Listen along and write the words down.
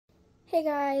Hey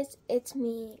guys, it's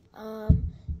me,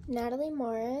 Natalie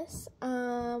Morris.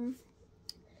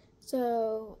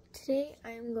 So today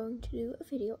I'm going to do a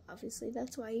video. Obviously,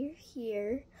 that's why you're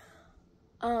here.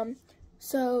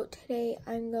 So today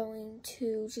I'm going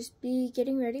to just be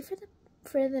getting ready for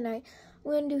the night.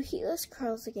 I'm going to do heatless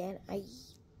curls again. I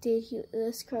did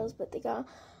heatless curls, but they got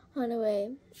on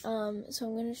away. So I'm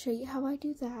going to show you how I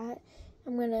do that.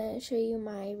 I'm going to show you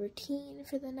my routine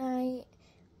for the night.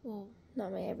 Well,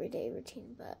 not my everyday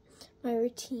routine, but my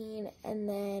routine, and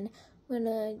then I'm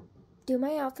gonna do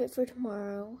my outfit for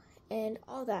tomorrow and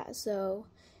all that. So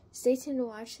stay tuned to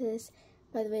watch this.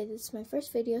 By the way, this is my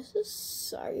first video, so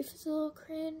sorry if it's a little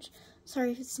cringe,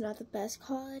 sorry if it's not the best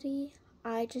quality.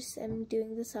 I just am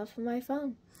doing this off of my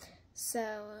phone,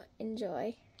 so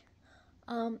enjoy.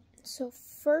 So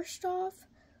first off,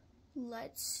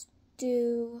 let's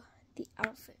do the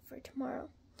outfit for tomorrow.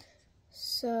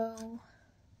 So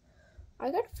I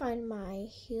gotta find my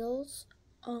heels.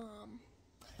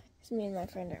 Me and my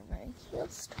friend are wearing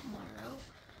heels tomorrow.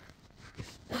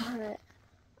 But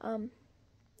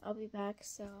I'll be back,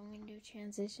 so I'm gonna do a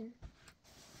transition.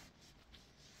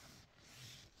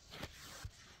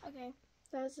 Okay,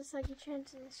 that was just like a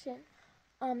transition.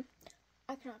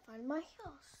 I cannot find my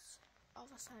heels all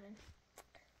of a sudden.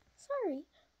 Sorry.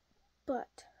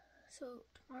 But so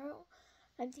tomorrow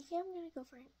I'm thinking I'm gonna go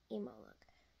for an emo look.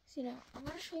 So, I'm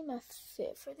going to show you my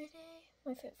fit for the day.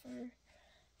 My fit for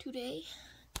today.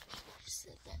 Just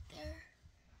set that there.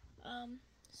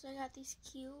 So I got these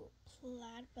cute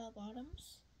plaid bell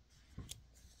bottoms.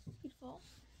 Beautiful.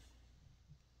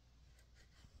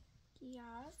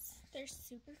 Yes. They're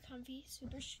super comfy,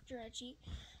 super stretchy.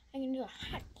 I'm going to do a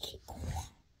hot kick.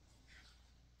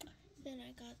 Then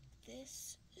I got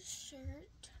this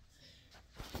shirt.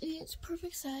 It's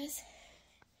perfect size.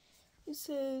 It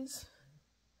says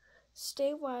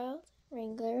Stay Wild,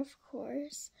 Wrangler, of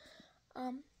course.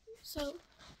 So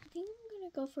I think I'm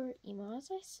gonna go for emo,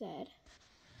 as I said.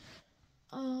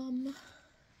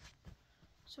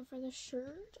 So for the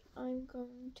shirt, I'm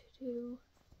going to do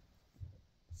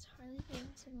this Harley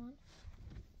Davidson one.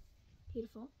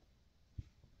 Beautiful.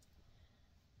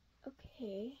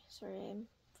 Okay, sorry, I'm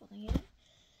folding it.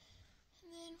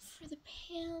 And then for the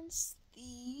pants,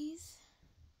 these.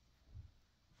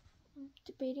 I'm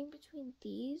debating between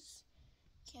these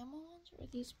camel ones or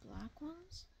these black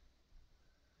ones.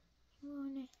 I'm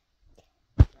going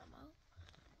to camo.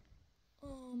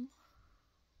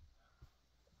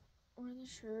 Or the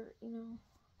shirt,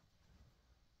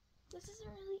 This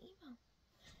isn't really emo.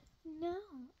 No.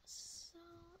 So,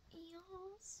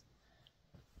 eels.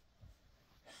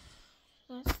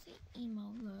 That's the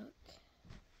emo look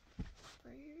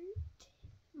for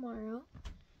tomorrow.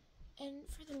 And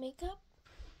for the makeup,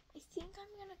 I think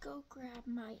I'm gonna go grab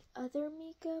my other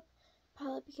makeup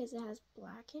palette because it has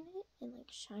black in it and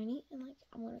like shiny, and like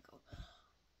I'm gonna go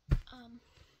I don't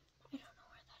know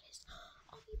where that is.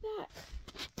 I'll be back.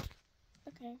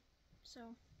 Okay,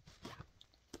 so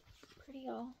Pretty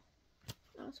All,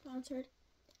 not sponsored.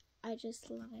 I just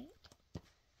love it.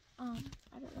 I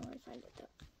don't know where to find it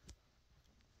though.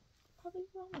 Probably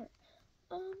Walmart.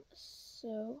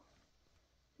 So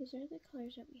these are the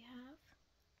colors that we have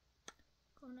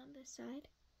going on this side.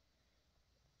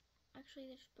 Actually,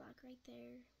 there's black right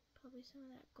there. Probably some of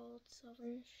that gold,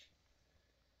 silverish.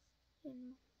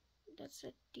 And that's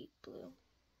a deep blue.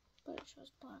 But it shows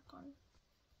black on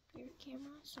your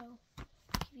camera, so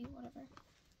give you whatever.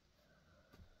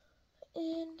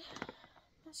 And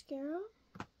mascara.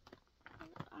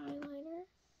 And eyeliner.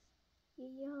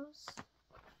 Yes.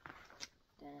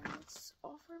 Then it's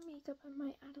all for makeup. I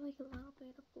might add like a little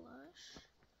bit of blush.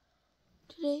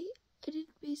 Today I did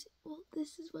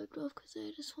this is wiped off because I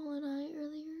had a swollen eye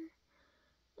earlier,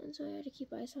 and so I had to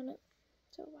keep ice on it,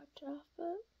 so I wiped it off.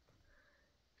 But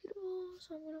beautiful,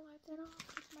 so I'm gonna wipe that off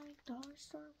with my dollar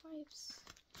store wipes.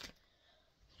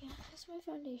 Yeah, that's my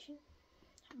foundation.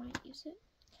 I might use it.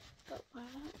 But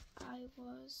while I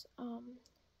was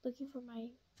looking for my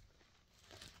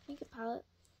makeup palette,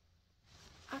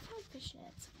 I found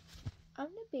fishnets. I'm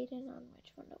debating on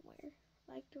which one to wear.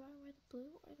 Like, do I wear the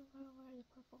blue or do I wear the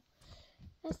purple?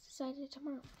 That's decided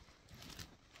tomorrow.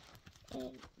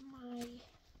 And my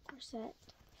corset.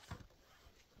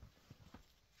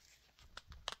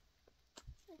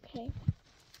 Okay.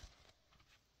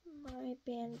 My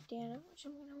bandana, which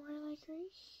I'm gonna wear like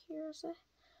right here as a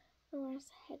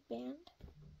headband.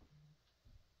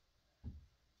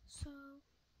 So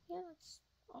yeah, that's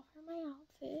all for my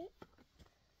outfit.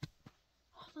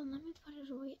 Hold on, let me put it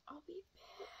away. I'll be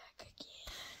back again.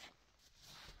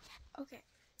 Okay,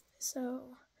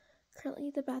 so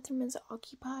currently the bathroom is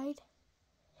occupied.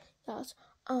 Yes.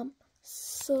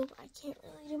 So I can't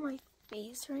really do my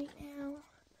face right now,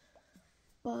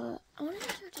 but I want to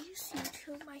introduce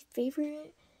you to my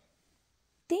favorite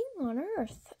thing on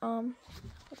earth. Hold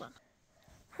on.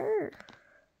 Her.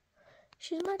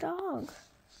 She's my dog.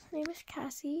 Her name is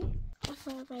Cassie.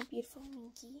 Also have my beautiful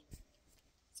Minky.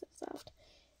 So soft.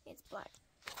 It's black.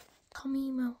 Call me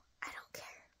emo. I don't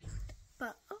care.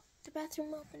 But oh, the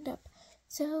bathroom opened up.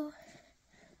 So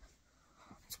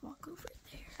let's walk over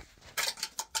there.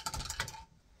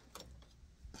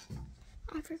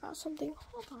 I forgot something.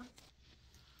 Hold on.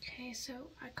 Okay, so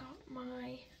I got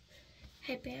my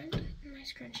headband and my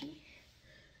scrunchie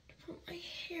to put my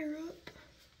hair up.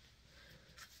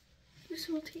 This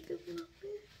will take a little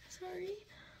bit. Sorry.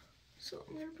 So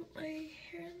I'm gonna put my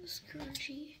hair in the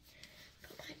scrunchie,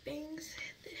 put my bangs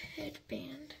in the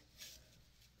headband.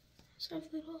 So I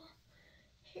have little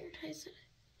hair ties,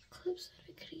 clips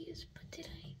that I could use, but did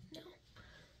I? No.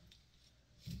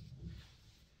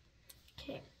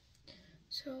 Okay.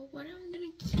 So what I'm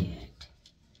gonna get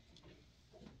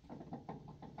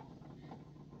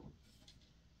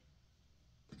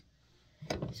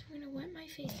is I'm gonna wet my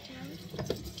face down.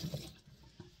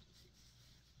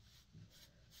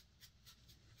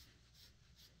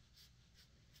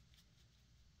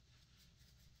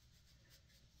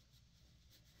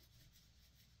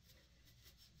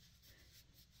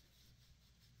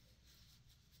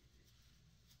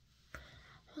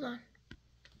 Hold on.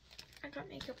 I got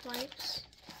makeup wipes,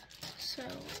 so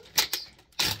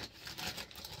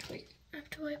I have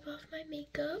to wipe off my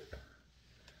makeup.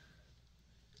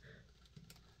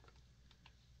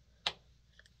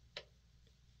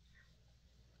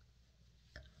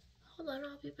 Hold on,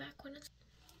 I'll be back when it's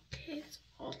okay. It's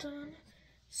all done.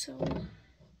 So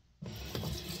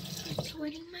I'm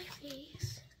wetting my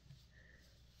face.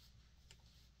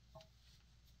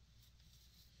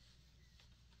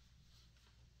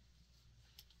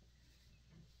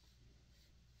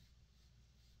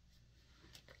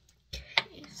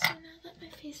 Okay, so now that my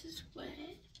face is wet,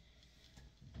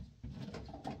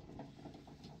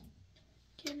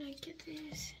 can I get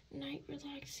this night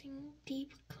relaxing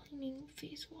deep cleaning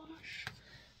face wash?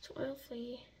 It's oil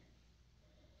free.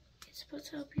 It's supposed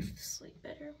to help you sleep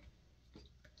better.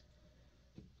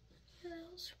 And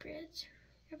little spreads.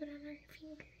 Rub it on our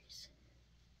fingers.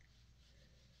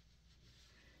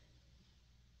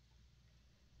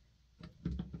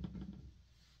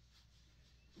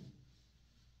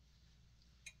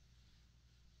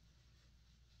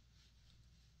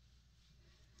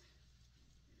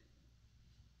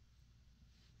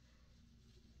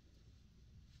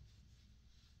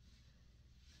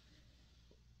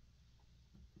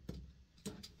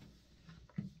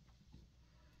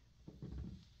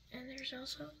 And there's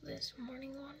also this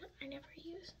morning one I never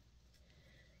use.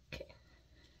 Okay.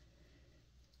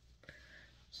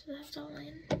 So that's all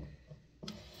in.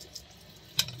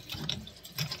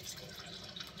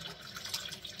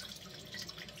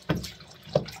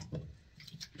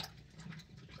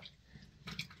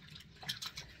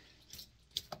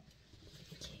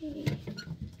 Okay.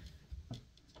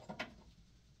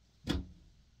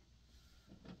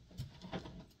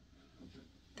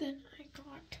 Then I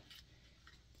got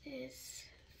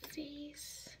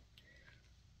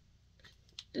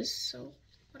this soap,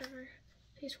 whatever,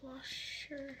 face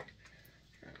washer.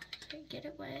 So I get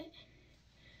it wet.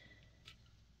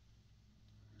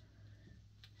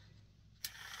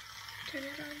 Turn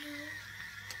it on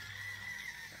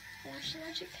now. Watch the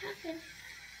magic happen.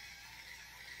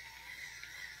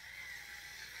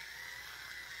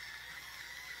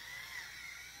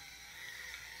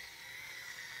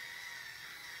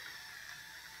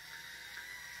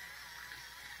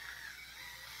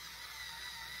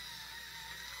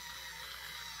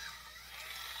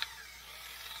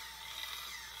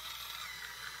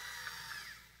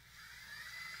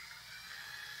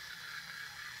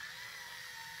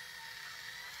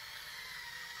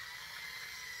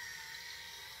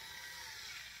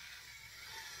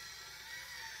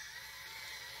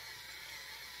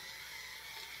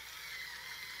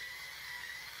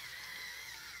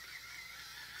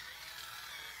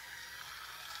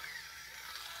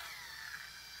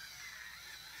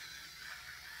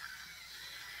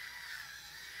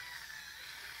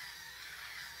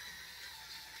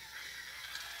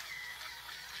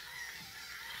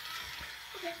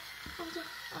 Okay,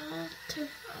 I'll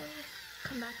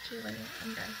come back to you when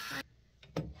I'm done.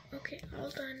 Bye. Okay, all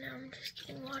done. Now I'm just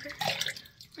getting water,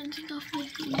 rinsing off my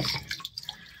face.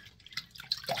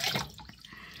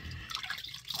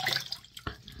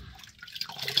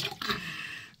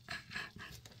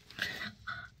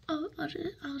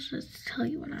 I'll just tell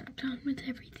you when I'm done with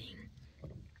everything.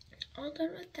 All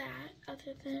done with that.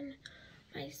 other than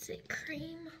my zit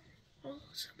cream,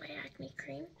 also my acne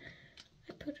cream.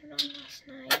 I put it on last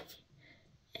night,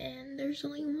 and there's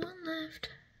only one left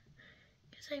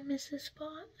because I missed a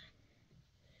spot.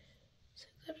 So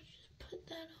I gotta just put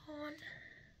that on.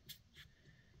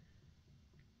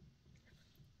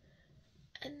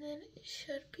 And then it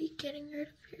should be getting rid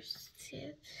of your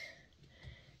zits.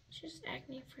 Just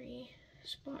acne-free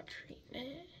spot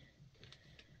treatment.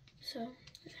 So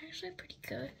it's actually pretty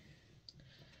good.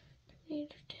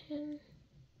 8 or 10.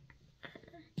 I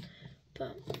don't know.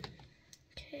 But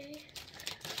okay.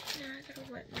 Now I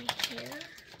gotta wet my hair.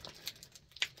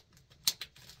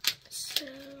 So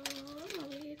I'll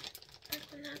be back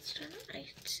when that's done. I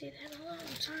say that a lot.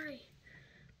 I'm sorry.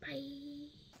 Bye.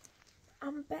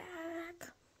 I'm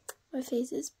back. My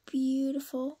face is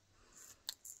beautiful.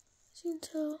 As you can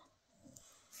tell.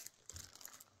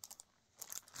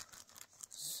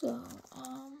 So,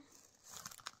 oh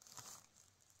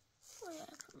yeah,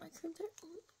 I put my cream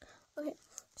there. Okay,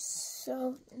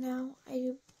 so now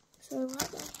I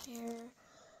wet my hair.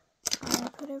 I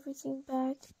put everything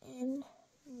back, and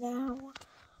now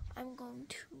I'm going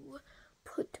to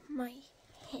put my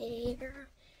hair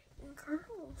in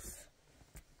curls.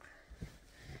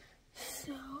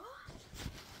 So,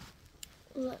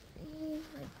 let me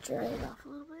dry it off a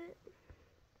little bit.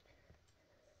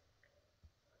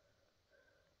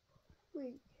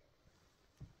 Wait,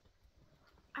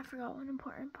 I forgot one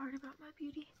important part about my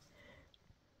beauty.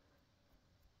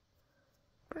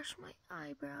 Brush my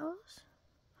eyebrows.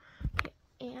 Okay,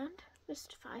 and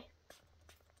mystify.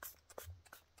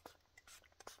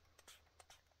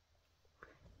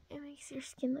 It makes your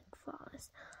skin look flawless.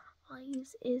 All I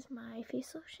use is my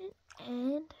face lotion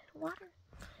and water.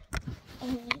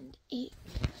 And it,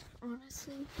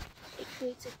 honestly, it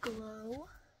creates a glow.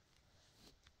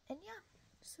 And yeah,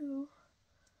 so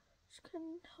just kind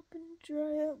of helping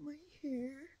dry out my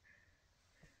hair.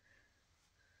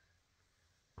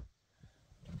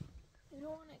 We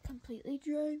don't want it completely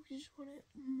dry, we just want it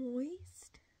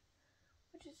moist,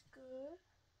 which is good.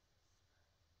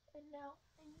 And now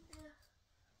I need to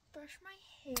brush my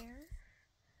hair.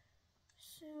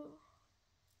 So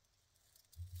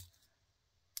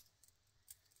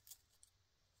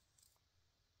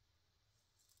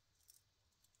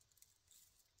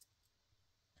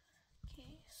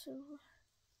okay, so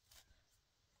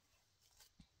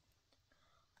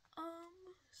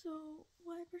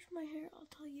when I brush my hair, I'll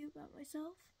tell you about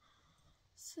myself.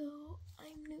 So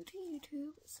I'm new to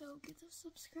YouTube, so get those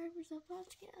subscribers up. I have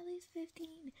to get at least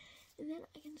 15, and then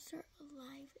I can start a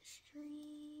live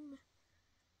stream,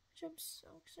 which I'm so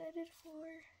excited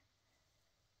for,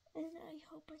 and I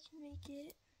hope I can make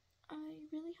it. I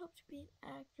really hope to be an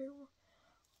actor,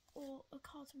 or a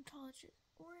cosmetologist,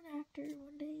 or an actor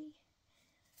one day.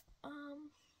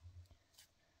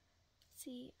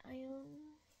 See, I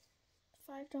own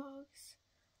 5 dogs,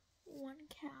 1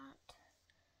 cat.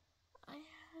 I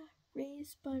have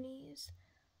raised bunnies.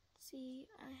 See,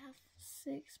 I have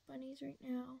 6 bunnies right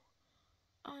now.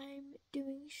 I'm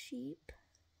doing sheep,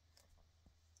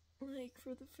 like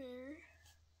for the fair.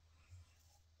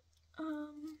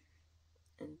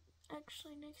 And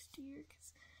actually next year,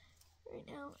 because right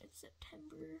now it's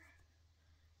September.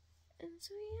 And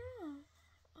so yeah,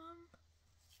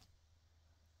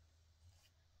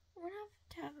 we're gonna have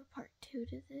to have a part 2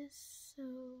 to this, so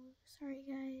sorry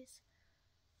guys.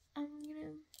 I'm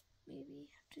gonna maybe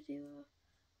have to do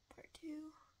a part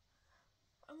 2.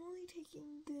 I'm only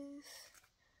taking this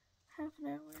half an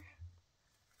hour,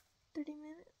 30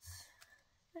 minutes.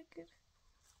 Is that good?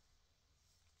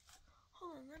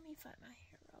 Hold on, let me find my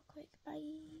hair real quick. Bye.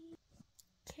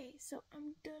 Okay, so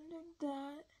I'm done with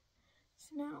that.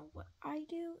 So now what I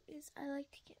do is I like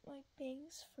to get my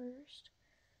bangs first.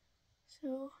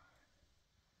 So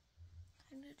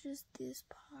kind of just this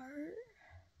part.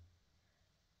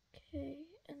 Okay,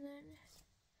 and then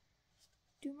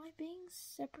do my bangs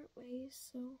separate ways.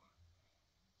 So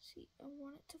see, I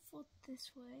want it to fold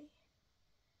this way.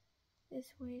 So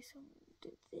I'm gonna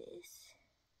do this.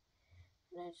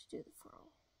 And I just do the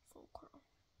full curl.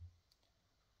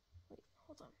 Wait,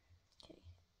 hold on. Okay.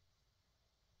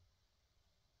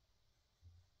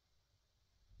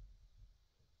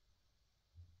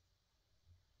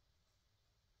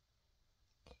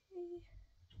 Okay.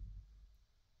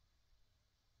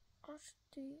 I'll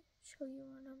show you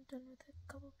when I'm done with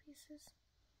a couple pieces.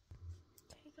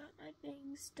 Okay, got my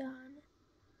bangs done.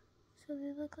 So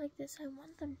they look like this. I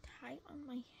want them tight on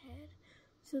my head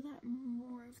so that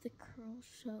more of the curl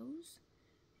shows.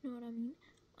 You know what I mean?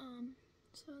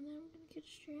 So then I'm gonna get a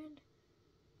strand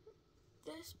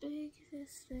this big,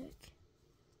 this thick.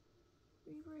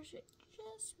 rebrush it,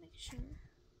 just make sure.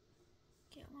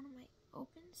 Get one of my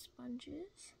open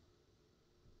sponges.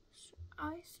 So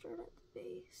I start at the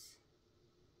base.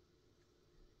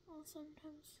 Well,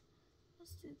 sometimes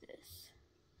let's do this.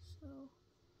 So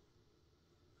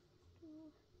do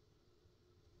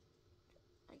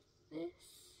like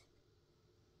this.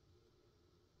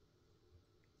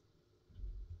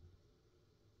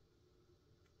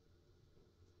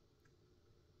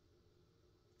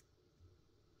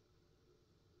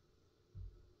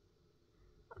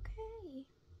 Okay,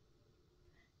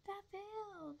 that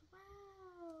failed.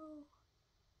 Wow,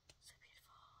 so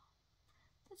beautiful.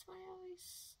 That's why I always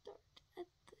start at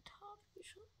the top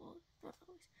usually. Well, not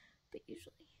always, but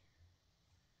usually.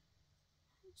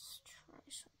 Let's try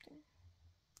something.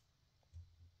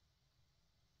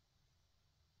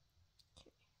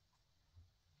 Okay,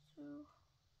 so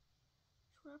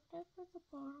wrap it up at the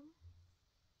bottom.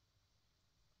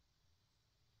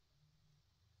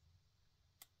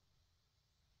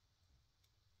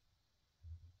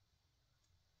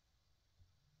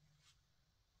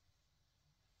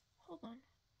 Hold on,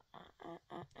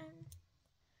 I'm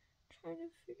trying to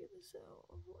figure this out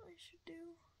of what I should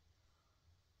do.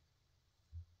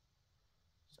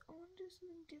 So I want to do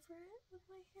something different with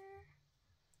my hair.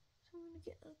 So I'm gonna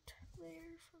get a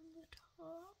layer from the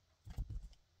top,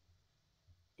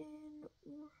 and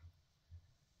yeah,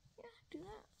 do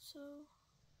that. So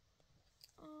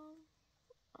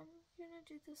I'm gonna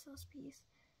do this last piece,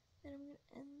 then I'm gonna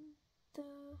end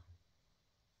the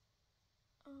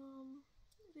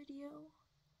video.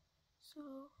 So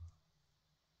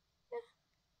yeah.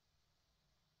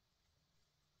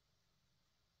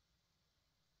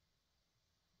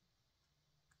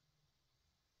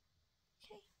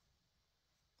 Okay.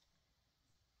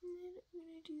 And then I'm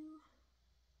gonna do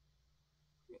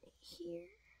right here.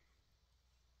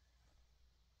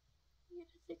 Get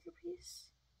a thicker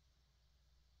piece.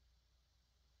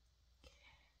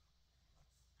 Okay.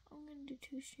 I'm gonna do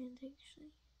 2 strands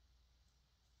actually.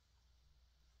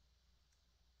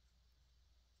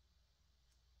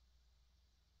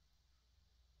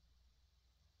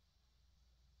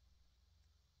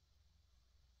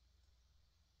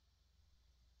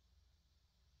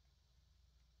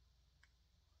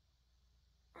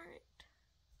 Alright.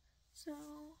 So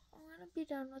I'm gonna be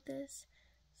done with this.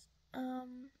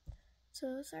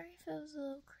 So sorry if it was a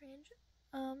little cringe.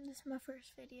 This is my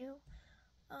first video.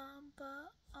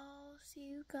 But I'll see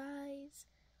you guys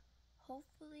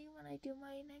hopefully when I do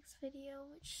my next video,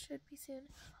 which should be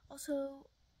soon. Also,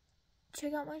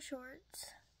 check out my shorts.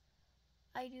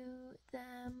 I do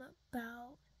them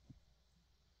about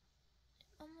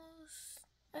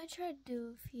I try to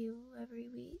do a few every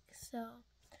week. So,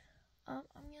 I'm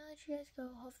gonna let you guys go.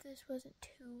 Hope this wasn't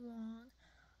too long.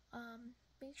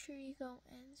 Make sure you go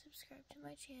and subscribe to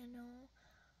my channel.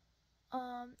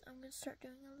 I'm gonna start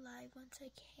doing a live once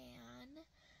I can.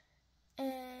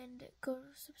 And go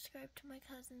subscribe to my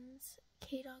cousin's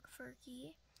K-Dog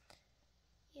Fergy.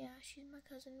 Yeah, she's my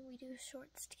cousin. We do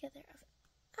shorts together of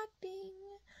acting.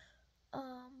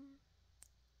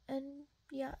 And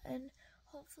yeah, and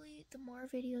hopefully the more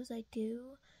videos I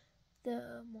do,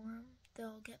 the more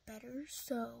they'll get better.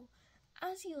 So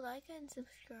as you like and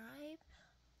subscribe,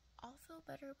 I'll feel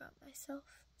better about myself.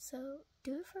 So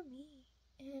do it for me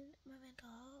and my mental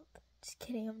health. Just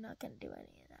kidding, I'm not gonna do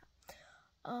any of that.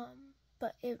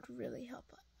 But it would really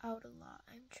help out a lot.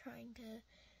 I'm trying to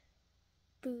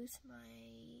boost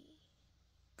my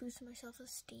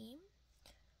self-esteem,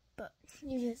 but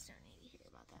you guys don't need to hear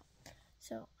about that.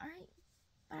 So, alright,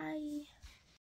 bye.